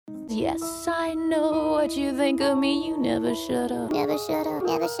Yes, I know what you think of me. You never shut up. Never shut up.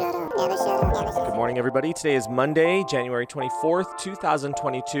 Never shut up. Never shut up. Never shut up. Good morning, everybody. Today is Monday, January 24th,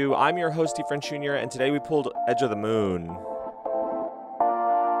 2022. I'm your host, Steve French Jr., and today we pulled Edge of the Moon.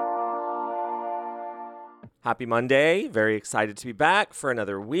 Happy Monday. Very excited to be back for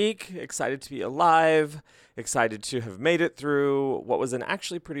another week. Excited to be alive. Excited to have made it through what was an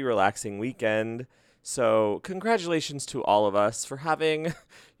actually pretty relaxing weekend. So congratulations to all of us for having,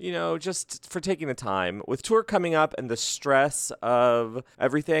 just for taking the time. With tour coming up and the stress of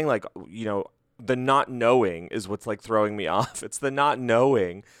everything, the not knowing is what's throwing me off. It's the not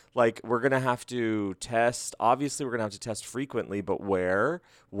knowing. We're going to have to test. Obviously, we're going to have to test frequently, but where,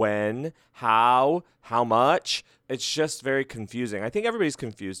 when, how much? It's just very confusing. I think everybody's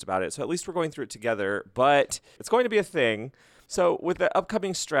confused about it. So at least we're going through it together, but it's going to be a thing. So with the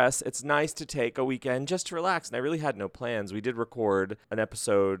upcoming stress, it's nice to take a weekend just to relax. And I really had no plans. We did record an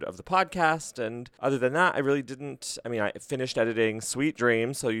episode of the podcast. And other than that, I really didn't. I finished editing Sweet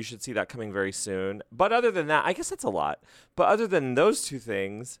Dreams, so you should see that coming very soon. But other than that, I guess that's a lot. But other than those two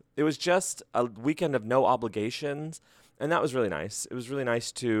things, it was just a weekend of no obligations. And that was really nice. It was really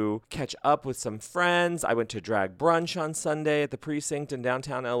nice to catch up with some friends. I went to drag brunch on Sunday at the Precinct in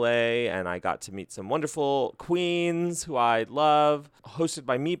downtown LA, and I got to meet some wonderful queens who I love. Hosted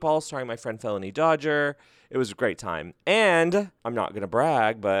by Meatball, starring my friend Felony Dodger. It was a great time. And I'm not going to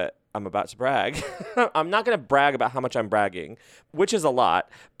brag, but I'm about to brag. I'm not going to brag about how much I'm bragging, which is a lot,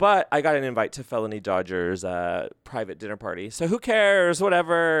 but I got an invite to Felony Dodger's private dinner party. So who cares?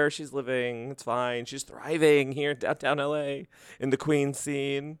 Whatever. She's living. It's fine. She's thriving here in downtown LA in the Queen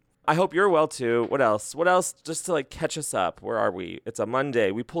scene. I hope you're well too. What else? Just to catch us up. Where are we? It's a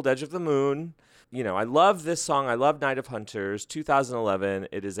Monday. We pulled Edge of the Moon. I love this song. I love Night of Hunters, 2011.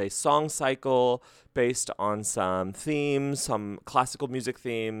 It is a song cycle based on some themes, some classical music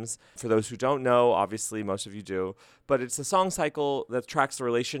themes. For those who don't know, obviously most of you do, but it's a song cycle that tracks the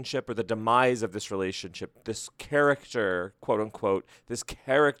relationship or the demise of this relationship, this character, quote unquote, this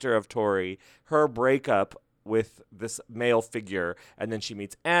character of Tori, her breakup with this male figure, and then she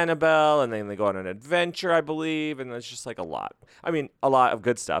meets Annabelle, and then they go on an adventure, I believe, and it's just a lot. A lot of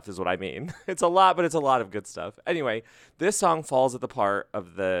good stuff is what I mean. It's a lot, but it's a lot of good stuff. Anyway, this song falls at the part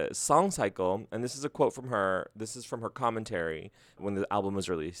of the song cycle, and this is a quote from her. This is from her commentary when the album was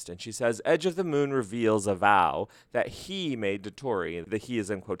released, and she says, "Edge of the Moon reveals a vow that he made to Tori." The he is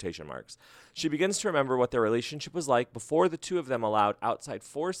in quotation marks. She begins to remember what their relationship was like before the two of them allowed outside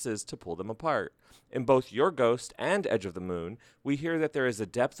forces to pull them apart. In both Your Ghost and Edge of the Moon, we hear that there is a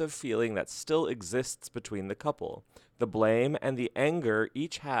depth of feeling that still exists between the couple. The blame and the anger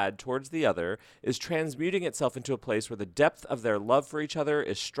each had towards the other is transmuting itself into a place where the depth of their love for each other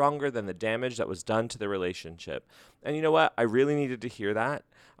is stronger than the damage that was done to the relationship. And you know what? I really needed to hear that.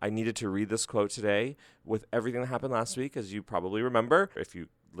 I needed to read this quote today with everything that happened last week, as you probably remember, if you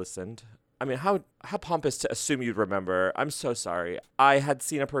listened. How pompous to assume you'd remember. I'm so sorry. I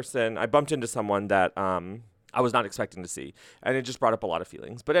bumped into someone that I was not expecting to see, and it just brought up a lot of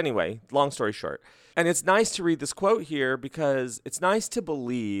feelings. But anyway, long story short. And it's nice to read this quote here because it's nice to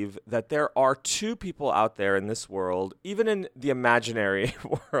believe that there are two people out there in this world, even in the imaginary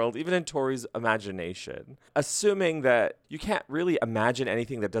world, even in Tori's imagination, assuming that you can't really imagine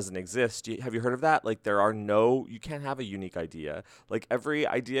anything that doesn't exist. Have you heard of that? You can't have a unique idea. Every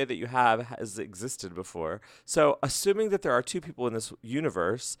idea that you have has existed before. So assuming that there are two people in this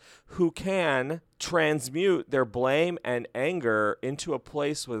universe who can transmute their blame and anger into a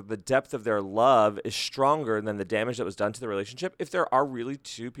place where the depth of their love is stronger than the damage that was done to the relationship. If there are really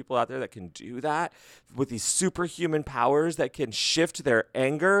two people out there that can do that with these superhuman powers that can shift their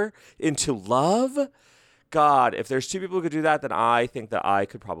anger into love, God, if there's two people who could do that, then I think that I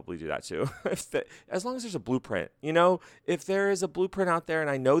could probably do that too. As long as there's a blueprint, if there is a blueprint out there and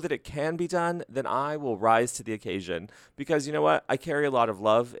I know that it can be done, then I will rise to the occasion. Because you know what? I carry a lot of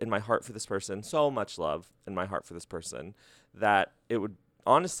love in my heart for this person, so much love in my heart for this person, that it would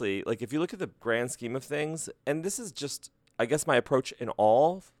honestly, if you look at the grand scheme of things, and this is just, I guess, my approach in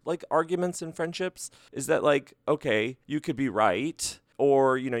all arguments and friendships, is that okay, you could be right.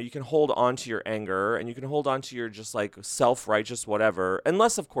 Or, you can hold on to your anger and you can hold on to your just self-righteous whatever.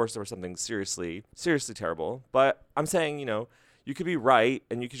 Unless, of course, there was something seriously, seriously terrible. But I'm saying, you could be right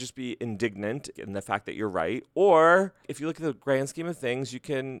and you could just be indignant in the fact that you're right. Or if you look at the grand scheme of things, you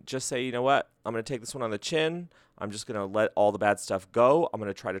can just say, you know what? I'm going to take this one on the chin. I'm just going to let all the bad stuff go. I'm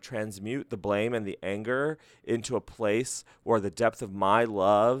going to try to transmute the blame and the anger into a place where the depth of my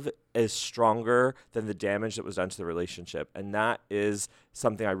love is stronger than the damage that was done to the relationship. And that is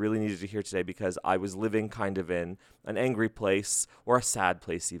something I really needed to hear today, because I was living kind of in an angry place, or a sad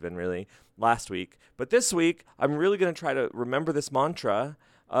place even, really, last week. But this week, I'm really going to try to remember this mantra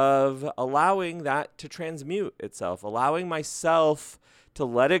of allowing that to transmute itself, allowing myself to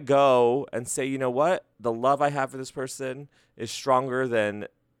let it go and say, you know what? The love I have for this person is stronger than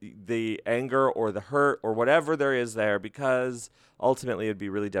the anger or the hurt or whatever there is there, because ultimately it'd be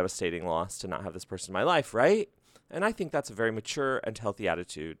really devastating loss to not have this person in my life, right? And I think that's a very mature and healthy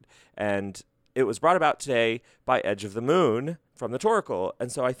attitude. And it was brought about today by Edge of the Moon from the Toracle.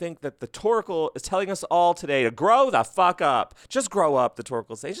 And so I think that the Toracle is telling us all today to grow the fuck up. Just grow up, the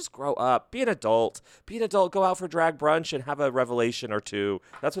Toracle says. Just grow up. Be an adult. Be an adult. Go out for drag brunch and have a revelation or two.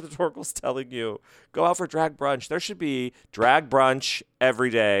 That's what the Toracle's telling you. Go out for drag brunch. There should be drag brunch every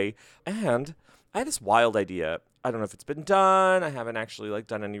day. And I had this wild idea. I don't know if it's been done. I haven't actually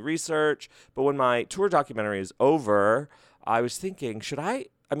done any research. But when my tour documentary is over, I was thinking, I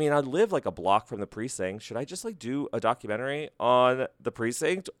live a block from the precinct. Should I just do a documentary on the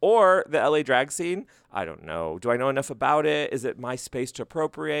precinct or the LA drag scene? I don't know. Do I know enough about it? Is it my space to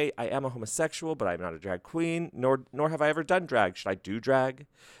appropriate? I am a homosexual, but I'm not a drag queen, nor have I ever done drag. Should I do drag?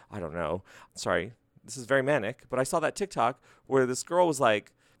 I don't know. Sorry, this is very manic, but I saw that TikTok where this girl was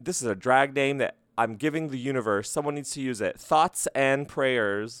like, this is a drag name that I'm giving the universe. Someone needs to use it. Thoughts and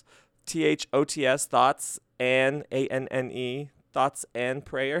Prayers. THOTS, Thoughts and ANNE. Thoughts and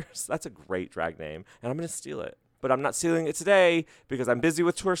Prayers. That's a great drag name, and I'm going to steal it. But I'm not stealing it today because I'm busy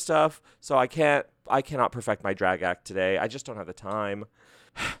with tour stuff, so I cannot perfect my drag act today. I just don't have the time.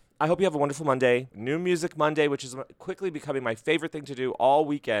 I hope you have a wonderful Monday. New Music Monday, which is quickly becoming my favorite thing to do all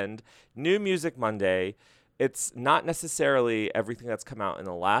weekend. New Music Monday. It's not necessarily everything that's come out in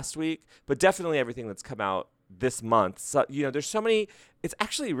the last week, but definitely everything that's come out this month. So, there's so many. It's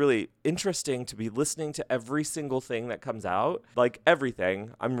actually really interesting to be listening to every single thing that comes out.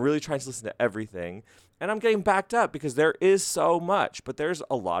 Everything. I'm really trying to listen to everything. And I'm getting backed up because there is so much, but there's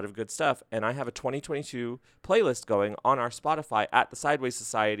a lot of good stuff. And I have a 2022 playlist going on our Spotify at the Sideways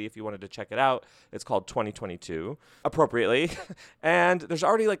Society if you wanted to check it out. It's called 2022, appropriately. And there's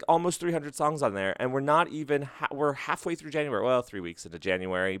already almost 300 songs on there. And we're not even, we're halfway through January. Well, 3 weeks into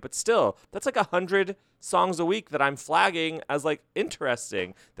January. But still, that's 100 songs a week that I'm flagging as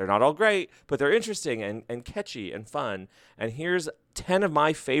interesting. They're not all great, but they're interesting and catchy and fun. And here's 10 of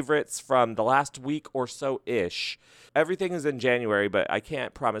my favorites from the last week or so-ish. Everything is in January, but I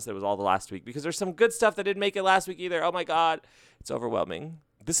can't promise it was all the last week because there's some good stuff that didn't make it last week either. Oh my God, it's overwhelming.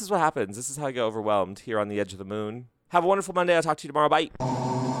 This is what happens. This is how I get overwhelmed here on the Edge of the Moon. Have a wonderful Monday. I'll talk to you tomorrow. Bye.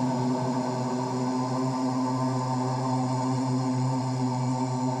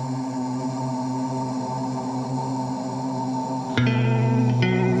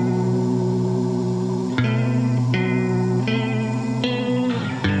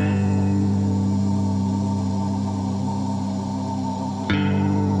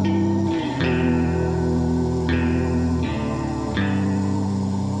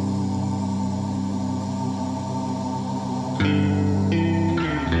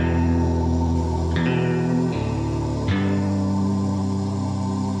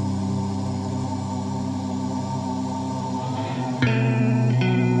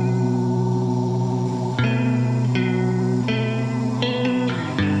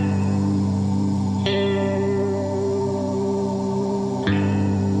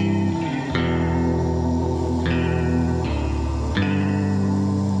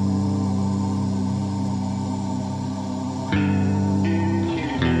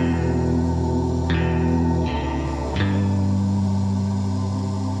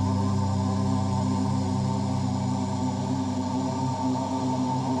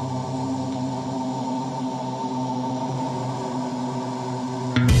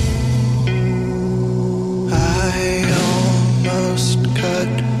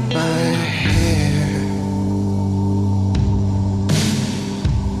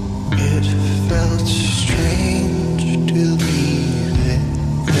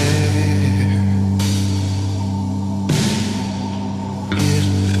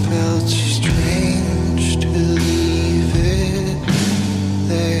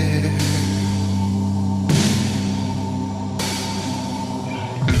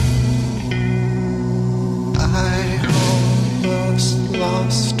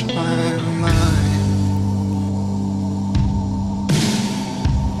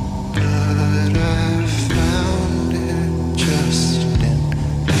 But I found it just in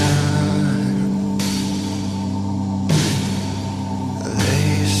time.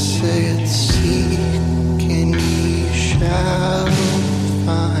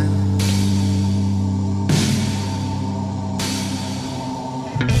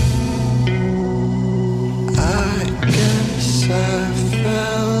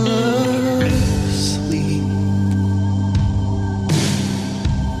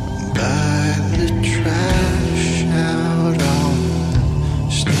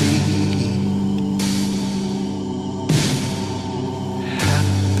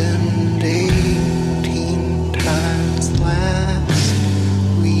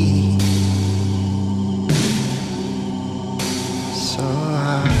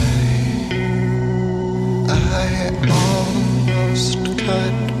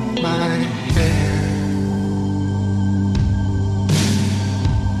 cut my hair.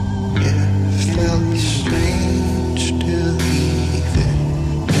 It felt strange to leave it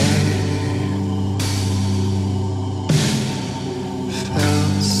there.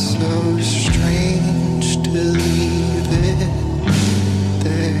 Felt so strange to leave it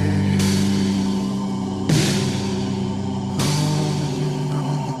there.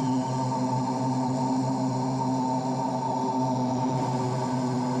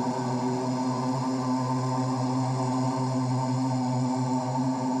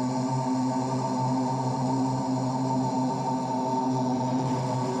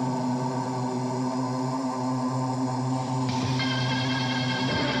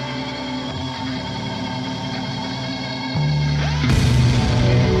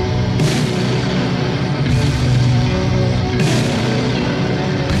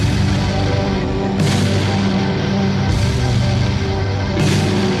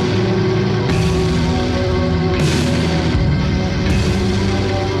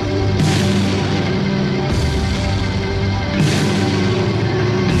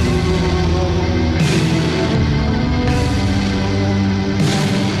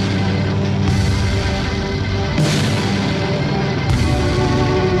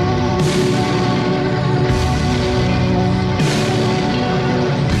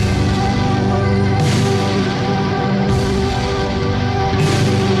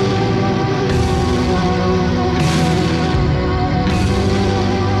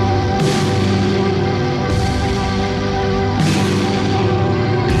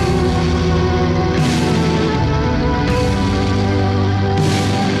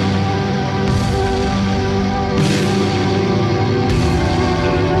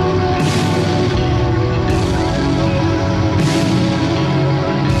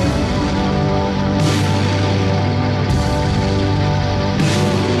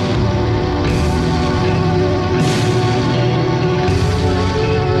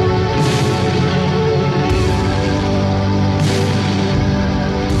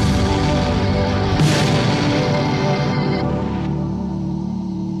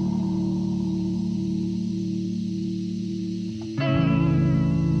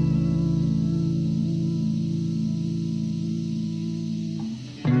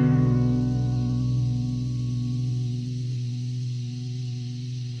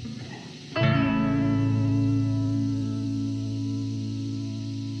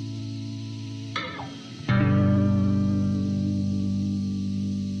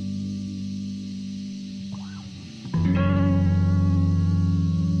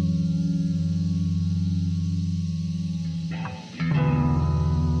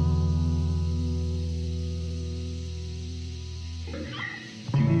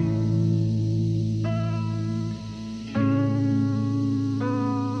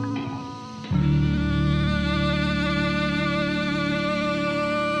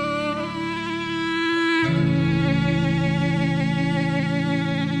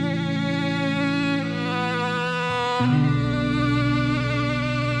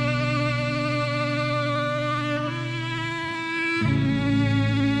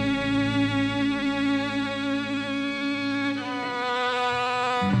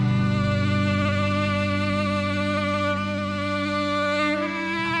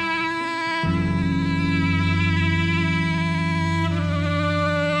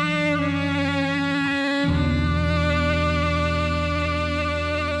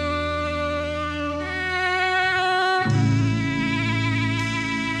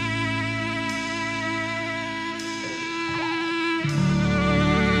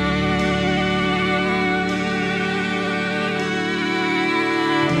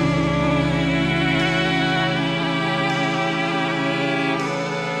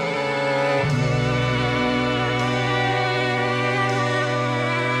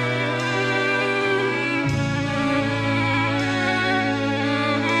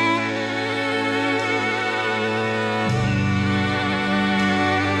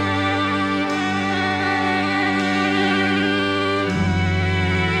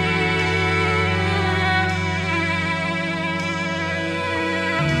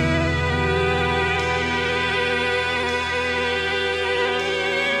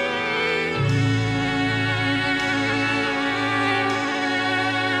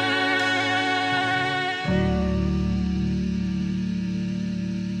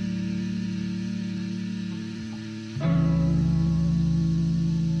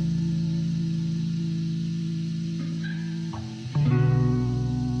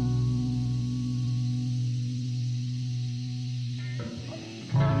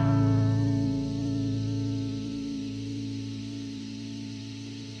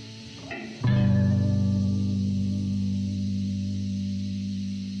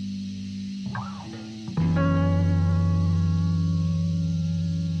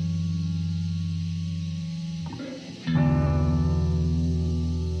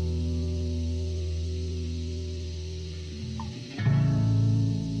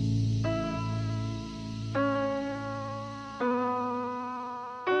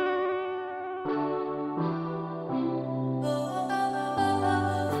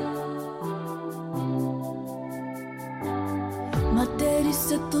 Daddy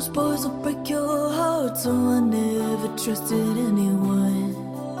said those boys will break your heart, so I never trusted anyone.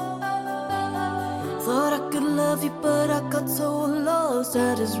 Thought I could love you, but I got so lost,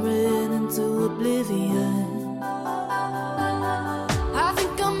 I just ran into oblivion. I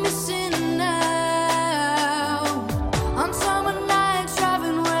think I'm missing now on summer nights,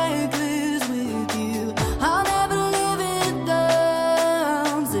 driving reckless with you. I'll never live it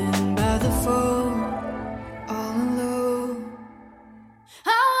down, sitting by the phone, all alone.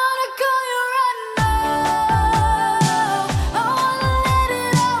 I wanna call you right now. I wanna let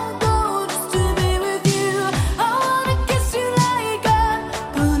it all go just to be with you. I wanna kiss you like I'm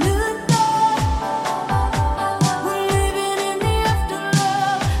gonna die. We're living in the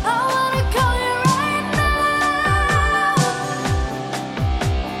afterlife. I wanna call you right now.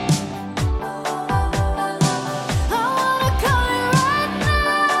 I wanna call you right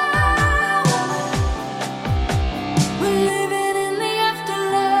now. We're living in the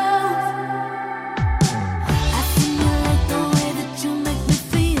afterlife. I think I like the way that you make me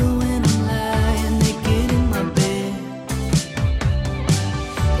feel when I'm lying naked in my bed.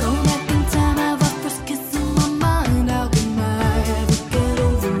 Go back in time, have our first kiss in my mind. How can I ever get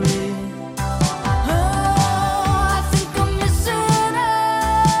over it? Oh, I think I'm missing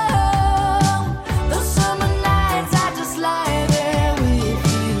out. Those summer nights, I just lie there with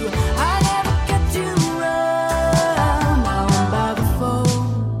you. I never kept you around. Now I'm by the phone,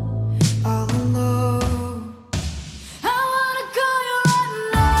 all alone. I wanna call you right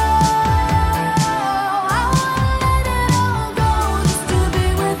now. I wanna let it all go just to be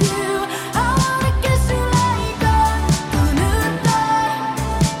with you. I wanna kiss you like I'm gonna die.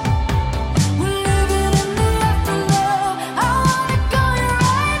 We're living in the afterlife. I wanna call you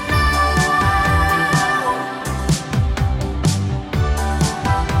right now.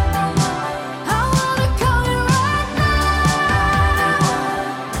 I wanna call you right now.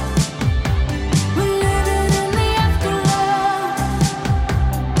 We're living in the afterlife.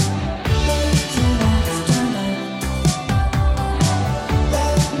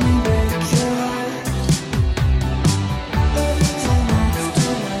 Let me break your heart. Let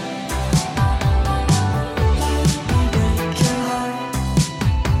me break your heart.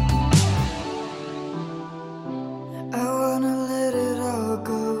 I wanna let it all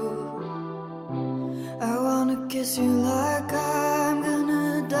go. I wanna kiss you like I'm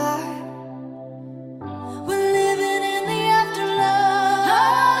gonna die. We're living in the afterlife. I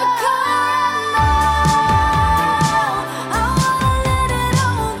wanna call you right now. I wanna let it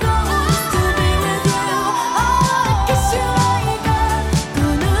all go just to be with you. I wanna kiss you like I'm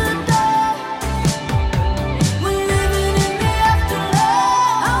gonna die. We're living in the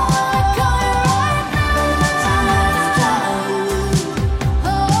afterlife. I wanna call you right now.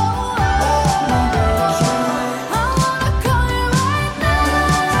 Oh, I wanna call you right now.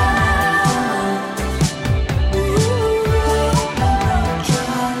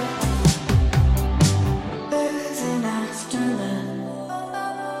 There's an afterlife.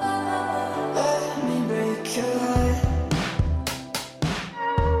 Let me break your heart.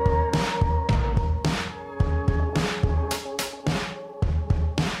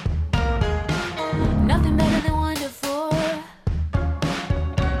 Nothing better than wonderful.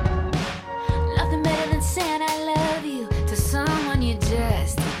 Nothing better than saying I love you to someone you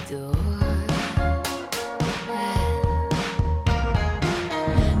just adore.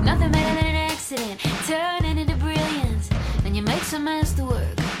 Nothing better than an accident turning into brilliance. And you make some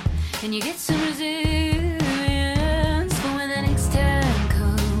masterwork and you get some resilience for when the next time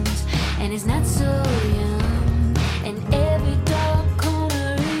comes and it's not so young. And every dark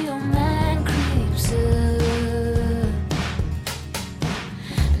corner of your mind creeps up.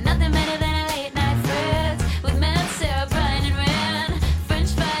 Nothing better than a late night friends with Matt, Sarah, Brian, and Rand.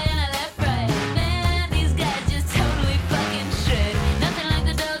 French fry and a left right. Man, these guys just totally fucking shred. Nothing like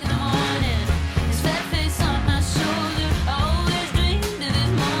the dog in the morning. His fat face on my shoulder. I always dreamed of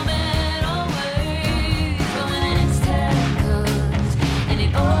this moment, always. But when the next time comes, and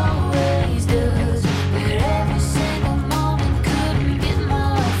it always does, where every single moment couldn't get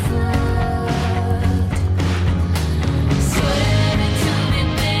more fucked. Swear it to me,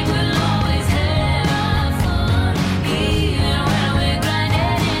 babe, we'll always have fun, even when we're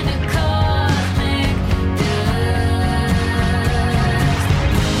grinding in the cosmic dust.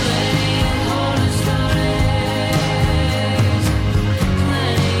 Plenty of horror stories,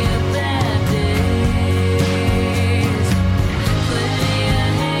 plenty of bad days, plenty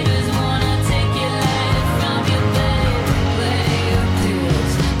of haters wanna take your life from you, babe. Plenty of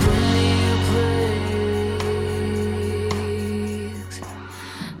pills, plenty of plagues.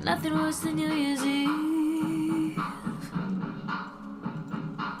 Nothing worse than New Year's Eve.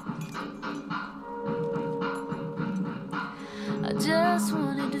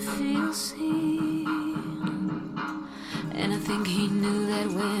 knew that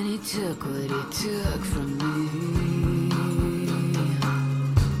when he took what he took from me.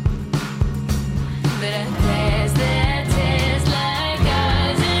 But I passed that test like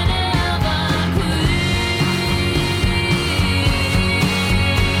I was an album queen.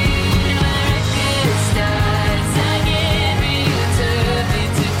 And when record starts, I get real tough.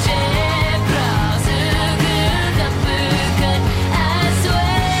 It's a jab cross, a good uppercut. I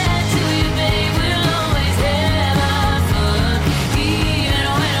swear to you, babe, we'll always have our fun. Even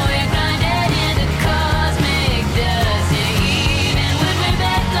when we're grinded in the cosmic dust, and even when we're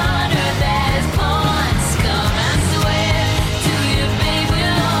back on Earth as pawn scum, I swear to you, babe,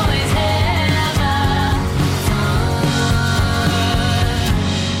 we'll always have our fun.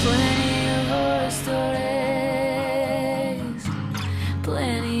 Plenty of horror stories,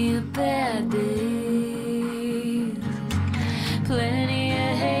 plenty of bad days, plenty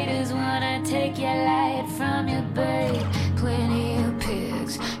of haters wanna take your light from your babe, plenty of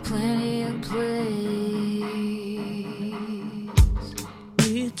pigs, plenty of plays.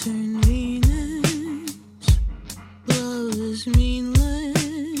 Return Venus, love is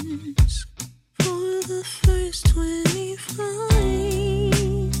meaningless for the first 25,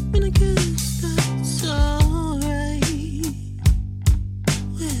 and I guess that's alright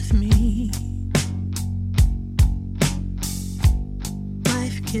with me.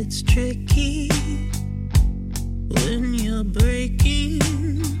 Life gets tricky when you're breaking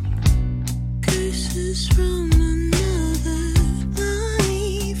curses from another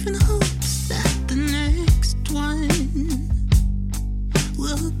life, in hopes that the next one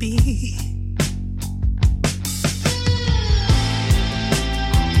will be.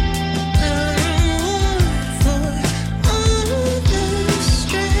 A reward for all the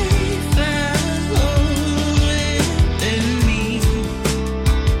strife I hold within me.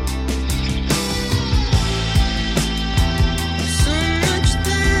 So much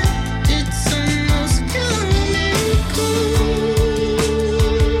that it's almost comical.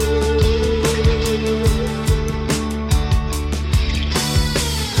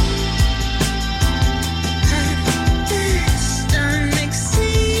 At best, I'm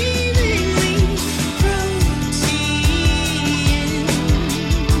exceedingly protean.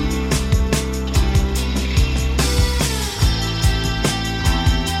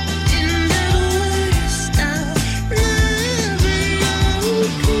 In the worst, I'll never know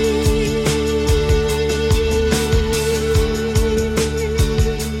peace.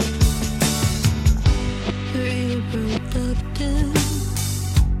 Reproductive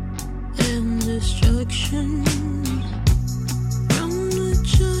and destruction from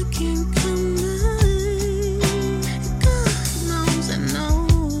which I can't come back. God knows I know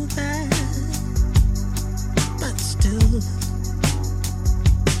that, but still,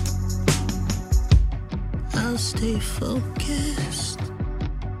 I'll stay focused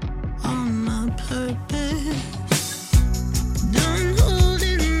on my purpose. Done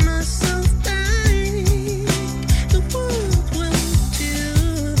holding myself back. The world will do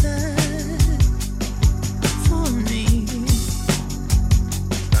that for me.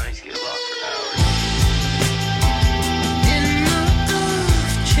 In the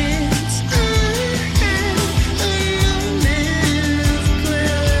off chance I have a moment of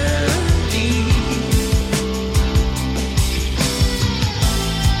clarity,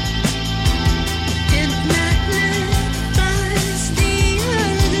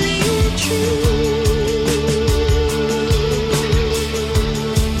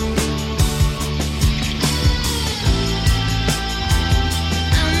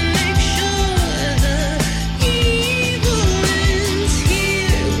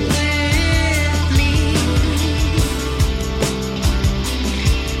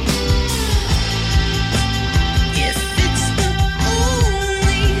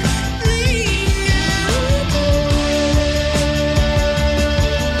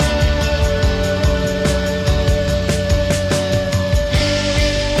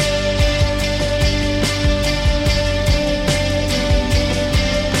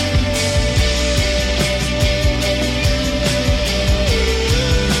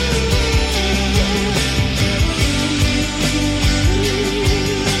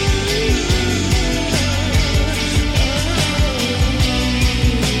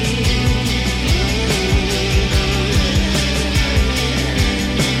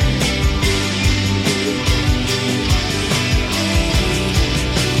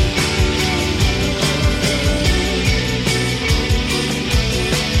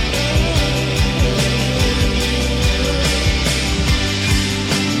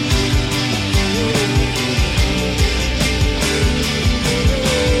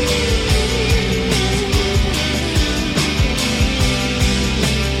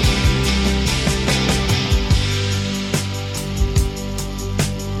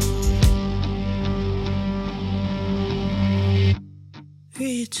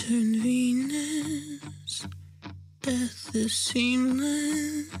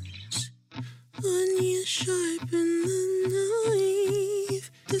 When you sharpen the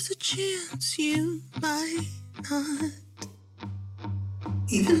knife, there's a chance you might not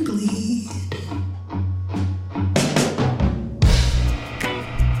even bleed.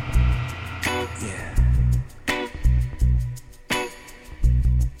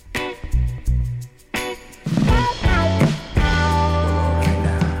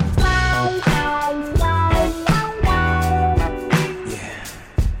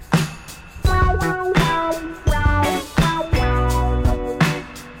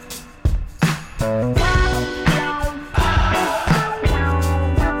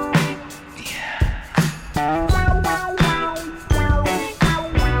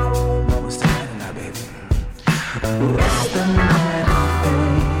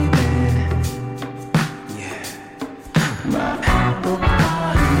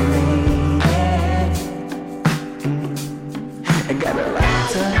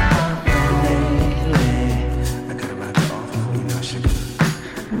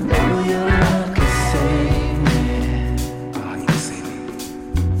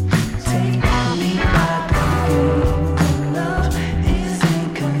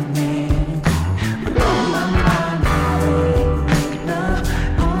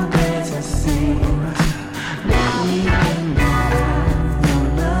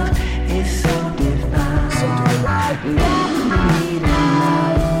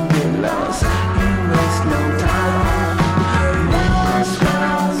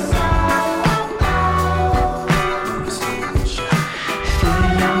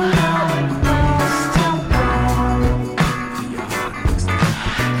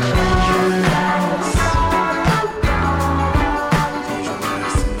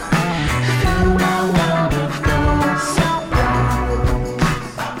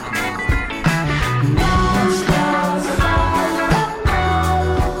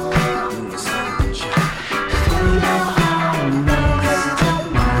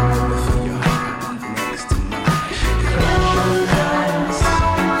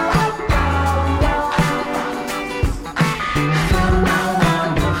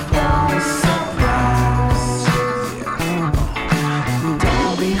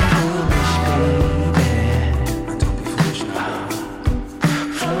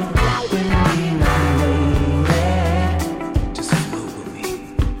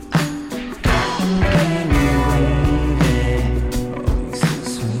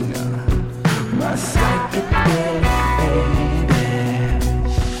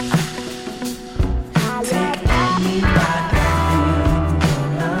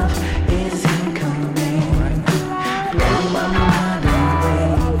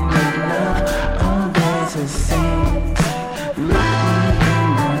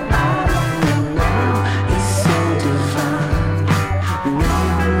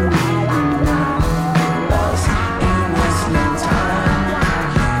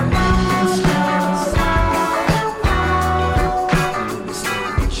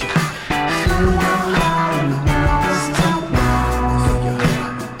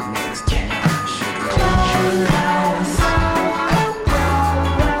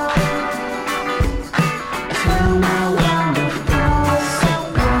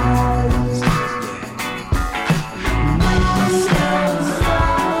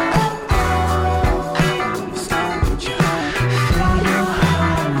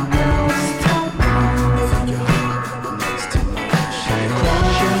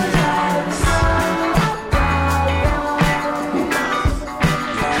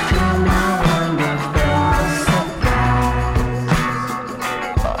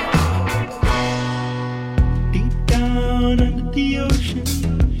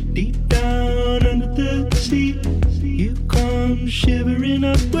 Shivering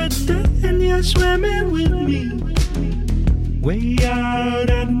up with the and you're swimming with me. Way out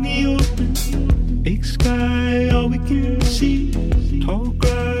in the open, big sky, all we can see. Tall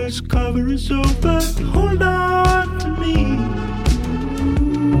grass cover us over, hold on to me.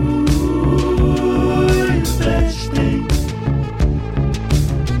 Ooh, it's the best day.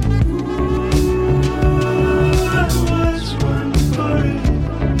 Ooh, I was one for it.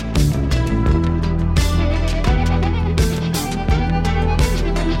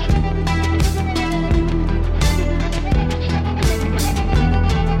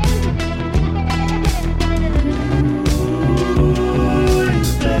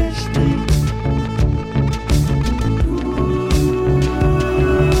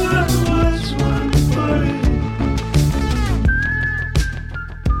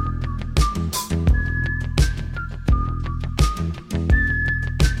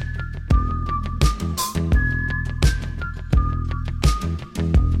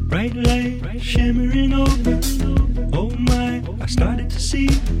 White light shimmering over. Oh my, I started to see.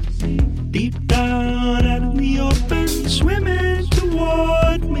 Deep down out in the open, swimming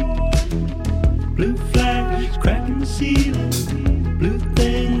toward me. Blue flash cracking the ceiling. Blue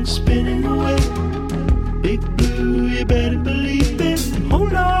things spinning away. Big blue, you better believe it.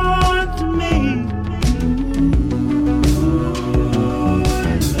 Hold on to me.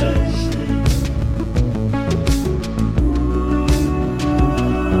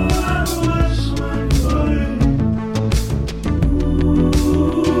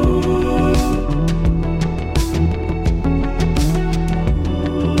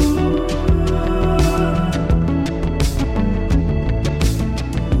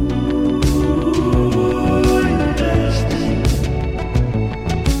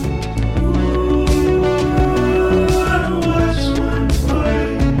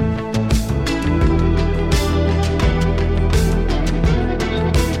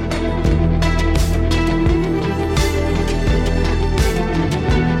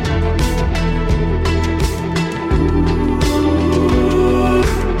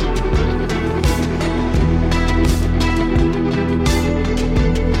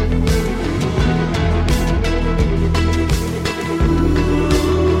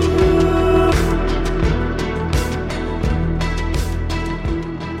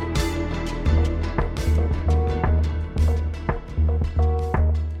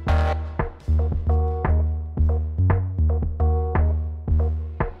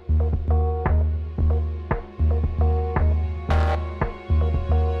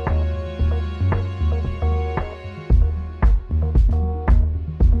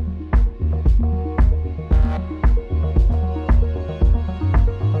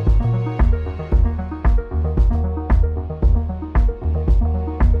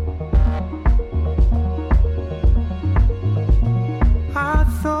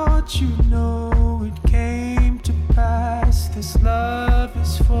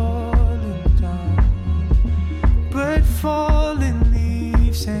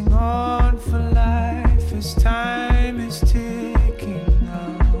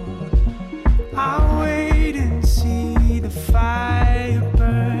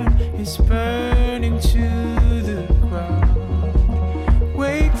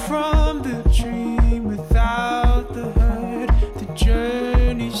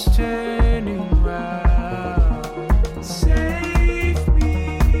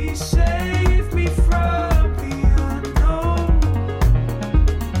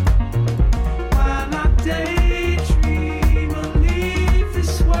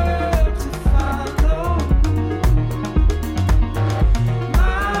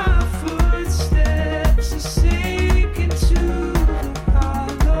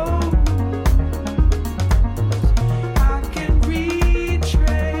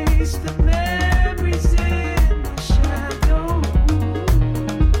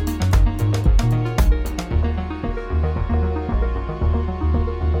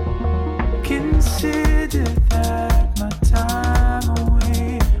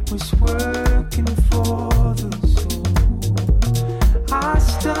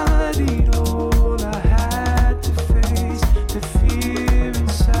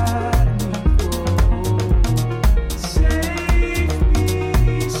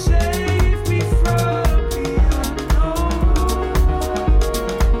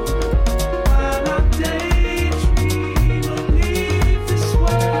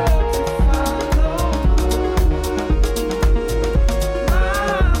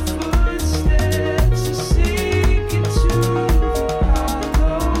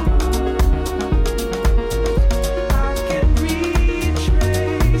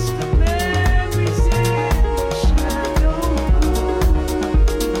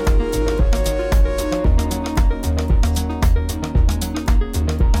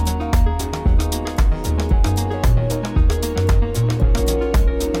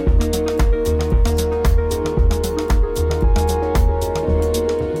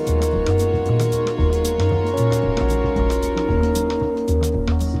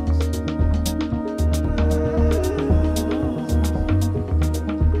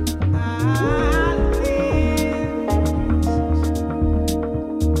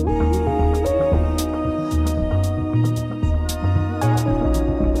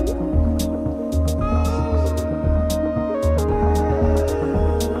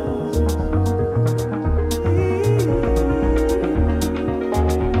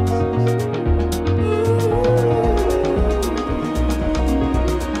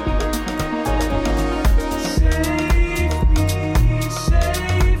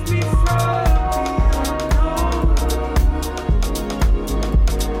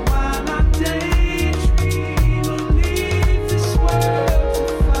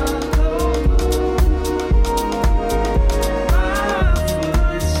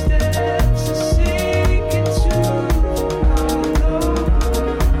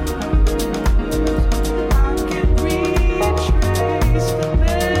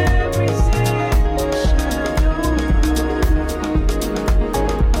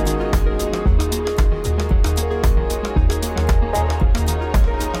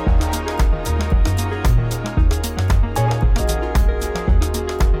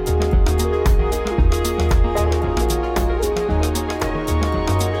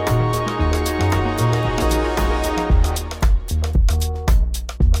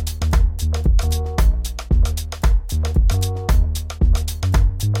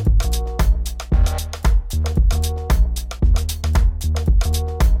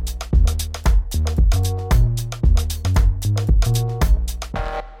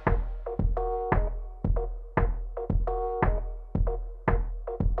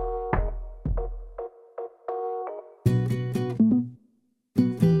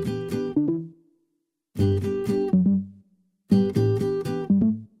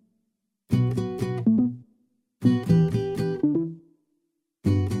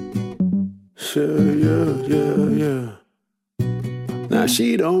 culture, yeah. Now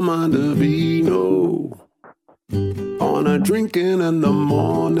she don't mind the vino on a drinking in the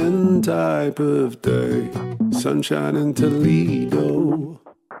morning type of day. Sunshine in Toledo,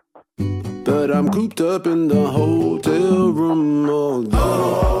 but I'm cooped up in the hotel room all day.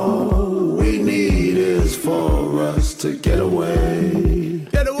 All we need is for us to get away.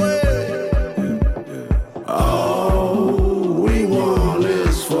 Get away. All we want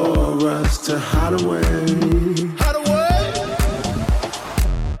is for us to hide away. Hide away.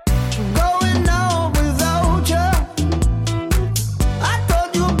 Going on without you. I thought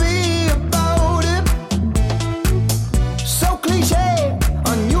you'd be about it. So cliche,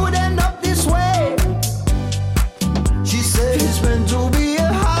 I knew it'd end up this way. She said it's meant to be a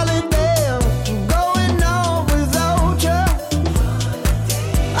holiday. Going on without you.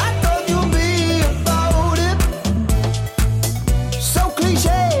 I thought you'd be about it. So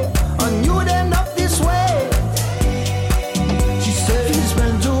cliche, I knew it'd end up this way. She said it's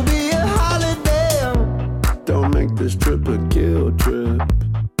meant to be a holiday. Don't make this trip a guilt trip.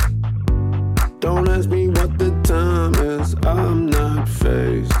 Don't ask me what the time is. I'm not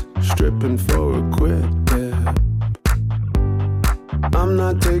phased. Stripping for a quick dip. I'm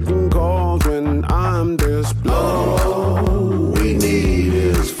not taking calls when I'm this blown. All we need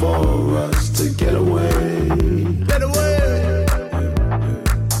is for us to get away. Get away.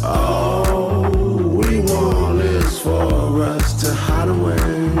 All we want is for us to hide away.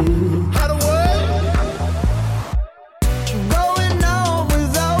 Hide away. Going on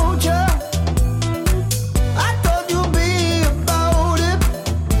without you. I thought you'd be about it.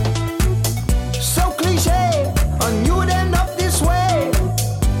 So cliche, I knew it'd end up this way.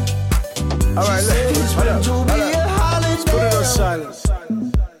 All right, It's hold meant up, to hold be up. a holiday. Put it on silence.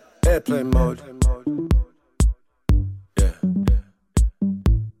 Airplane mode. Yeah.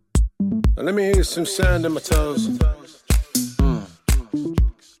 Now let me hear some sand in my toes.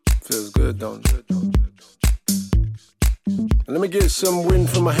 Feels good, don't it? Now let me get some wind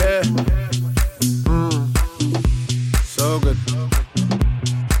from my hair. So good.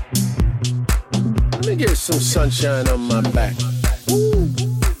 Let me get some sunshine on my back.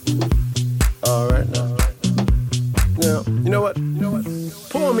 All right now. Now, you know what?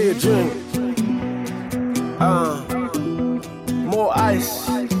 Pour me a drink. More ice.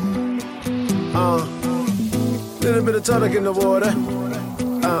 Little bit of tonic in the water.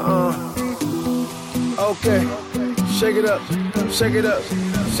 Okay. Shake it up. Shake it up.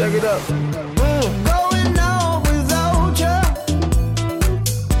 Shake it up. Going on without you.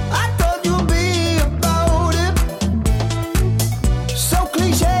 I thought you'd be about it. So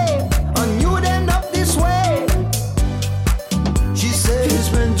cliche, I knew it'd end up this way. She said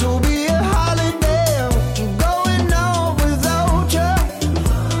it's meant to be a holiday. Going on without you.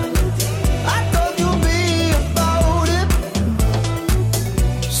 I thought you'd be about it.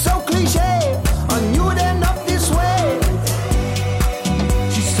 So cliche, I knew it'd end up this way.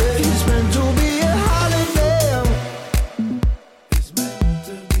 She said it's meant to be a holiday. It's meant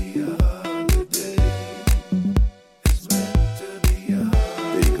to be a holiday. It's meant to be a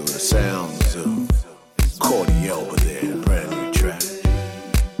holiday. There you go, the sounds of Cordy over there, brand new track.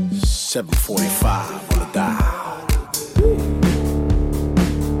 745 on the dial.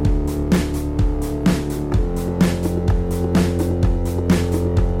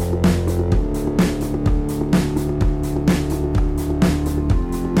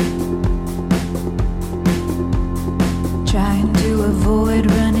 Trying to avoid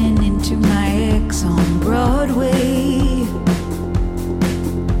running into my ex on Broadway.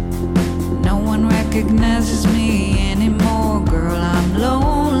 No one recognizes me anymore, girl, I'm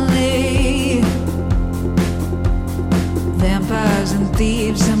lonely.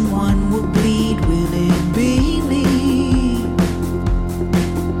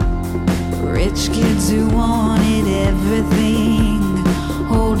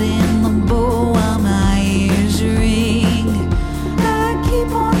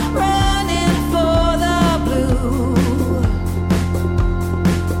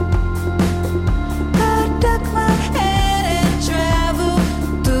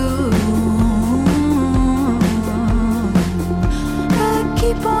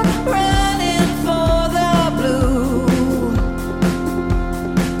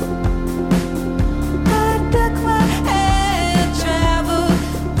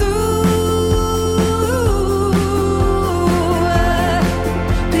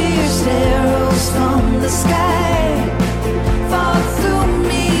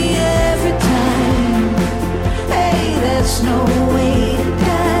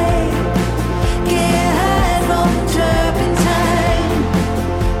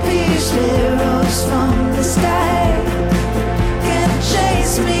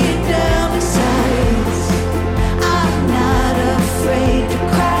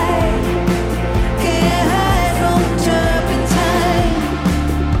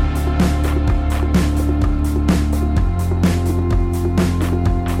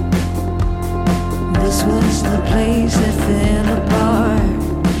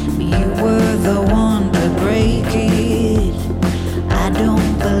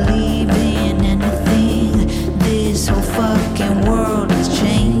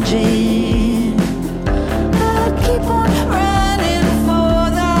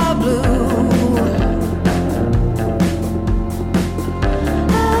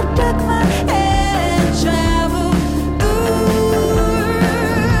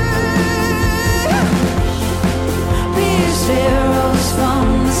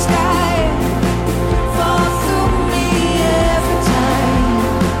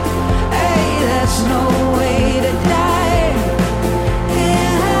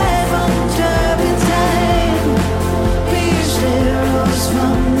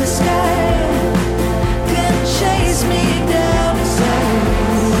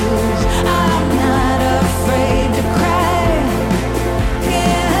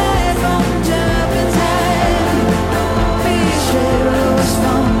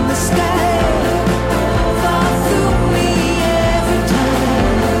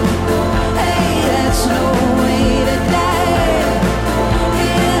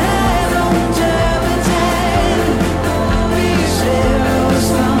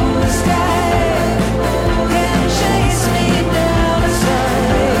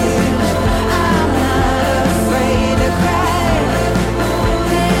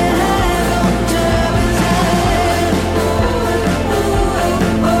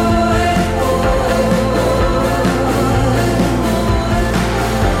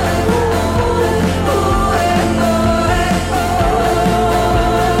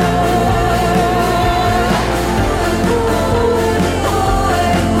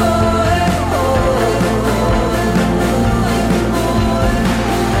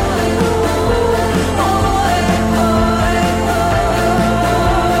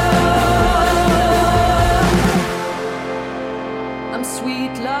 I'm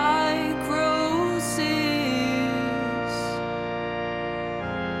sweet like roses,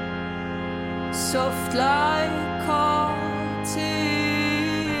 soft like cotton.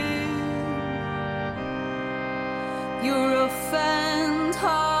 You're a fan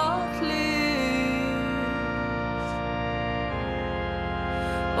heartless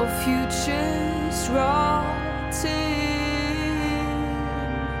of futures rotting.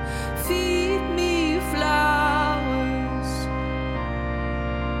 Feed me flowers,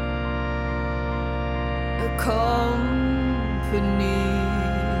 accompany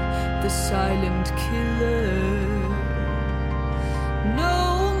the silent killer. No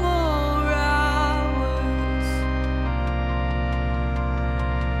more hours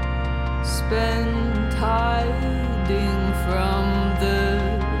spent hiding from the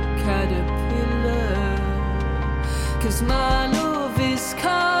caterpillar. 'Cause my love is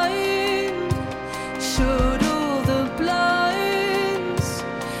kind, showed all the blinds.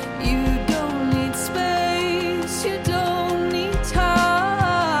 You don't need space, you don't need time.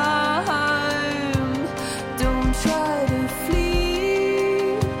 Don't try to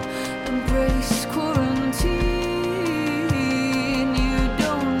flee, embrace quarantine. You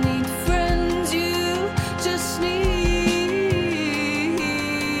don't need friends, you just need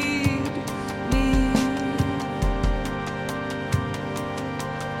me.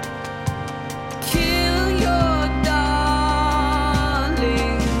 Kill your darlings,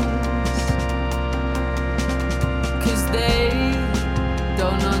 'cause they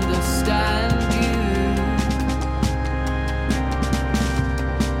don't understand you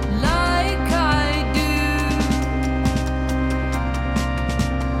like I do.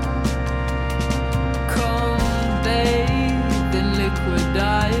 Come bathe in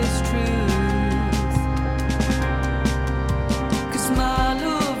liquidized truth, 'cause my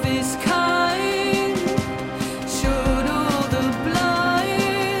love is kind, showed all the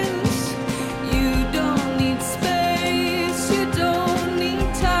blinds. You don't need space, you don't need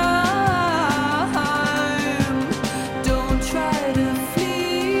time. Don't try to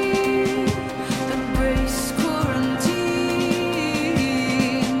flee, embrace quarantine.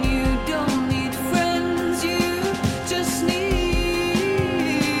 You don't need friends, you just need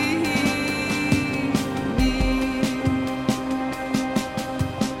me.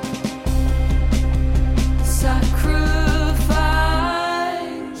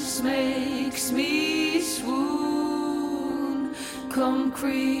 Sacrifice makes me swoon. Come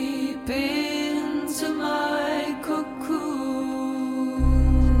creep into my cocoon.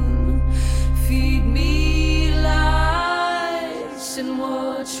 Feed me lies and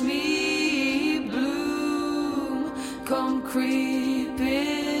watch me bloom. Come creep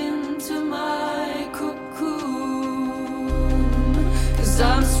into my cocoon. 'Cause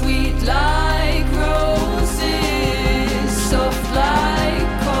I'm sweet like roses, soft like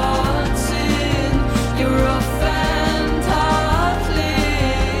cotton. You're a fan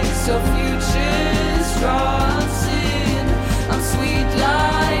heartless of futures rotting. I'm sweet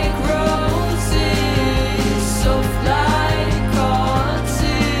like roses, soft like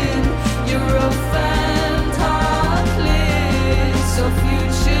cotton. You're a fan heartless of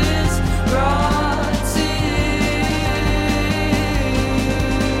futures rotting.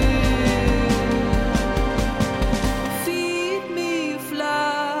 Feed me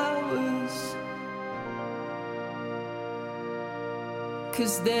flowers,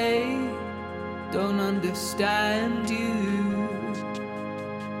 'cause they don't understand you.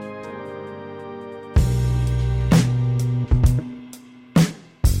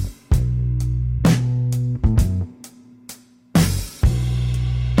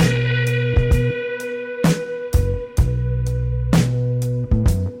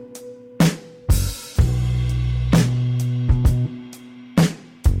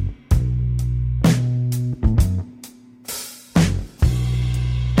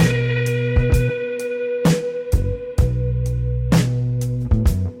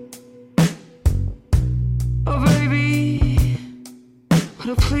 Oh baby, what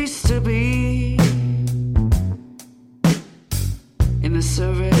a place to be, in the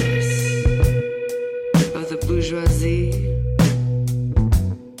service of the bourgeoisie.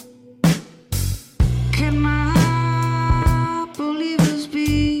 Can my believers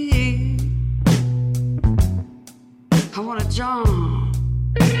be? I wanna jump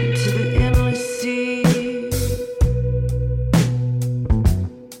into the endless sea.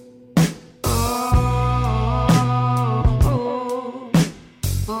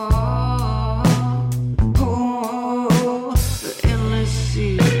 The endless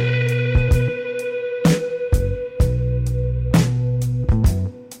sea.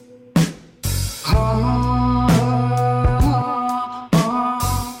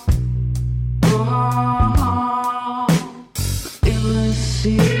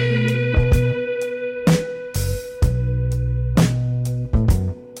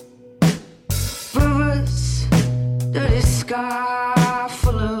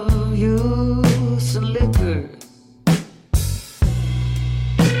 youth and liquor.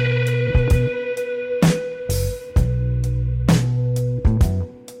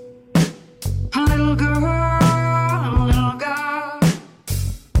 Little girl,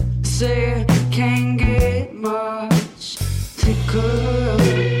 say it can't get much thicker.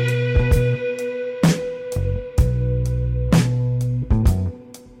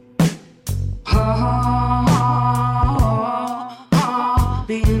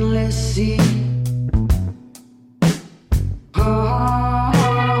 Being lazy.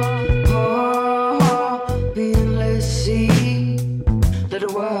 Being lazy. Let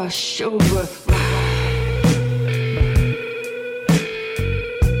it wash over.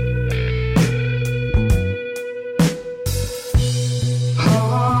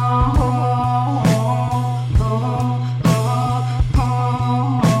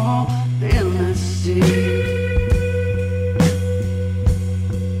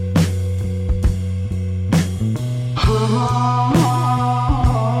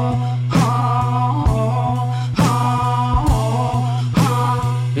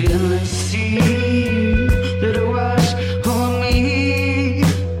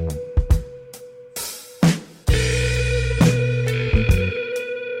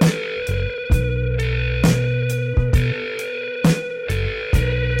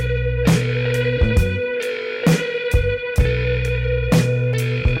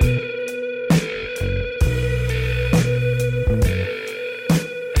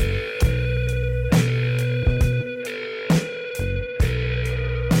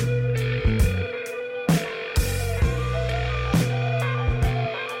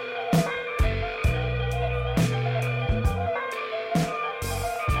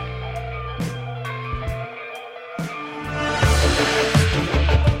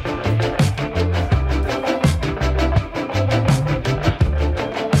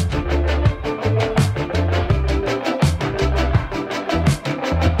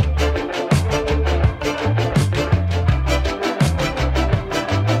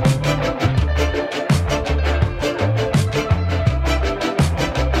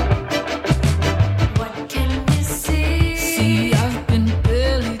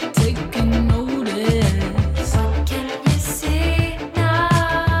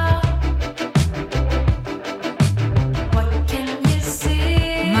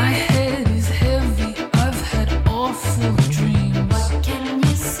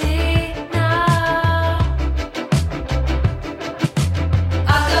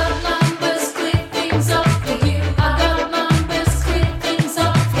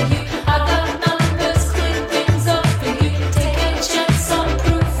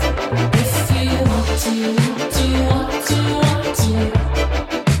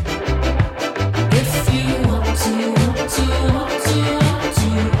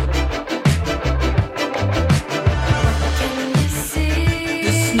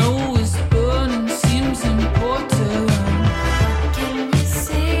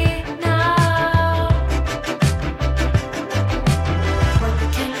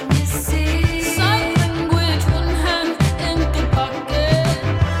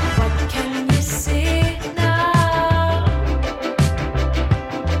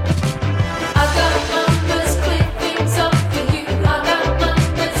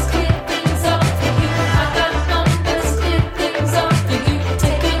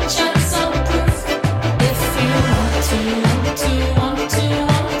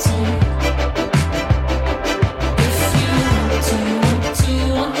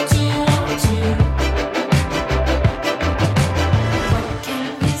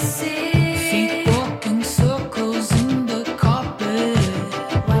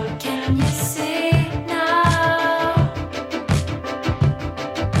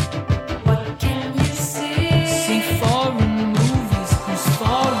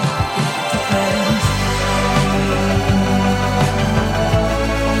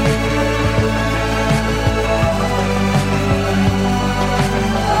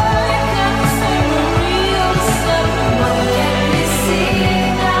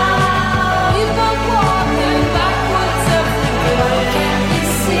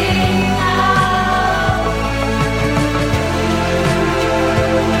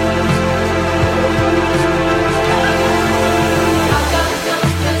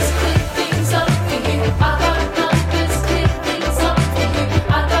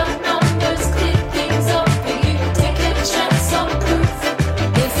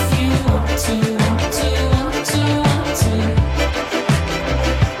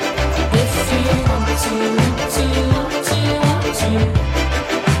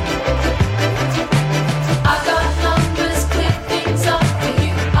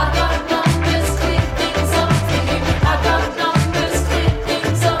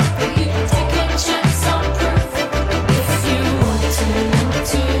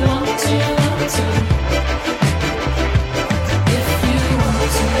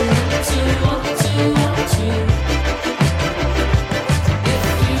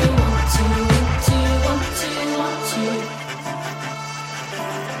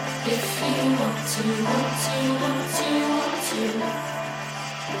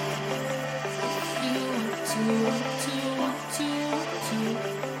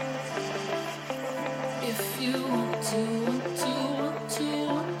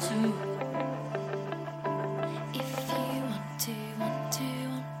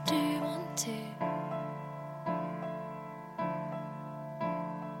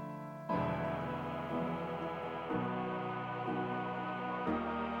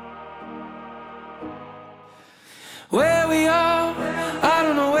 Where we are, I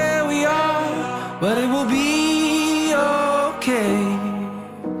don't know where we are, but it will be okay.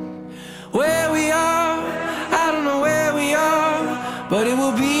 Where we are, I don't know where we are, but it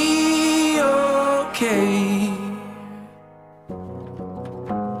will be okay.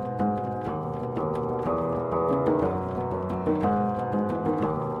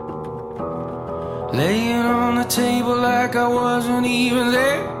 Laying on the table like I wasn't even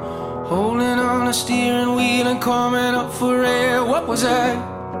there, holding on the steering wheel and coming up for air. What was I?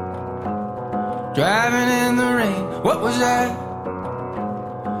 Driving in the rain. What was I?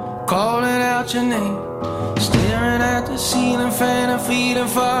 Calling out your name. Staring at the ceiling fan and feeling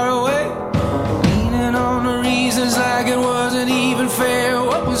far away. Leaning on the reasons like it wasn't even fair.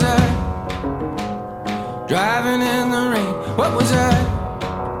 What was I? Driving in the rain. What was I?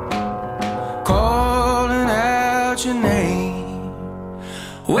 Calling out your name.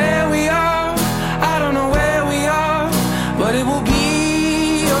 Where we are, I don't know where we are, but it will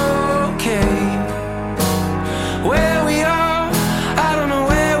be okay. Where we are, I don't know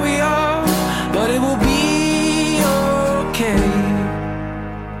where we are, but it will be okay.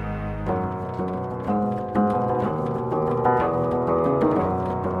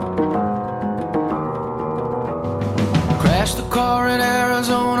 Crashed the car in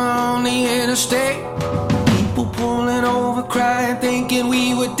Arizona on the interstate. People pulling over, crying, thinking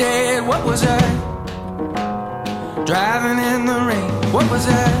we were dead. What was I? Driving in the rain. What was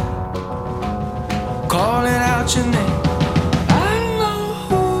I? Calling out your name. I know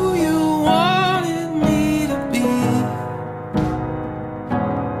who you wanted me to be.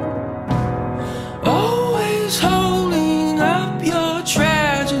 Always holding up your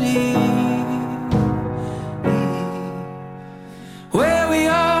tragedy. Where we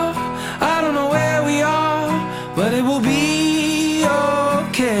are, I don't know where we are, but it will be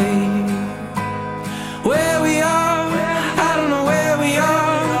okay. Where we are, I don't know where we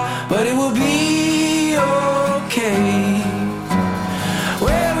are, but it will be okay.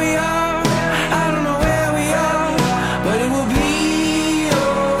 Where we are, I don't know where we are, but it will be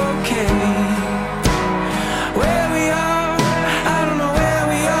okay. Where we are, I don't know where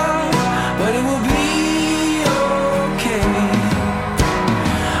we are, but it will be okay.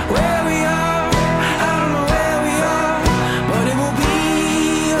 Where we are, I don't know where we are, but it will be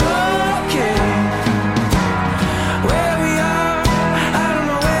okay. Where we are, I don't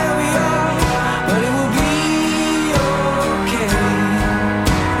know where we are, but it will be okay.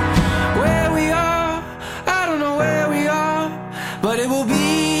 Where we are, I don't know where we are, but it will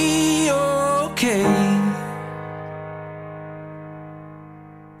be okay.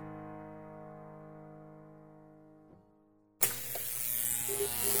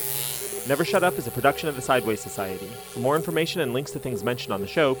 Never Shut Up is a production of the Sideways Society. For more information and links to things mentioned on the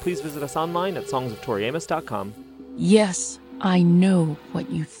show, please visit us online at songsoftoriamos.com. Yes, I know what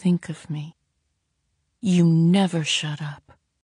you think of me. You never shut up.